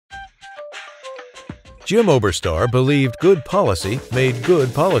Jim Oberstar believed good policy made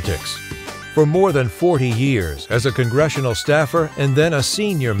good politics. For more than 40 years as a congressional staffer and then a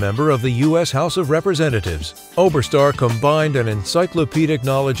senior member of the U.S. House of Representatives, Oberstar combined an encyclopedic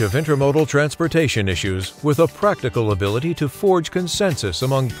knowledge of intermodal transportation issues with a practical ability to forge consensus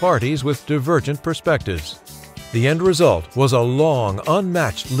among parties with divergent perspectives. The end result was a long,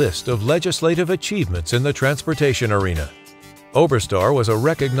 unmatched list of legislative achievements in the transportation arena. Oberstar was a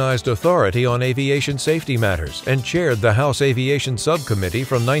recognized authority on aviation safety matters and chaired the House Aviation Subcommittee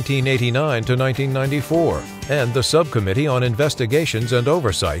from 1989 to 1994 and the Subcommittee on Investigations and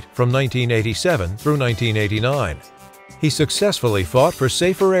Oversight from 1987 through 1989. He successfully fought for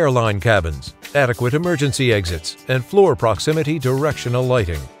safer airline cabins, adequate emergency exits, and floor proximity directional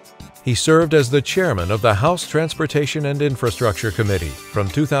lighting. He served as the chairman of the House Transportation and Infrastructure Committee from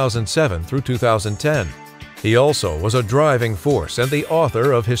 2007 through 2010. He also was a driving force and the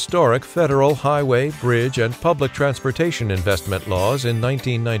author of historic federal highway, bridge, and public transportation investment laws in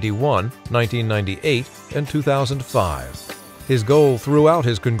 1991, 1998, and 2005. His goal throughout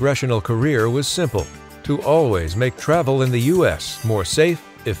his congressional career was simple: to always make travel in the U.S. more safe,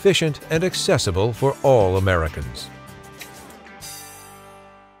 efficient, and accessible for all Americans.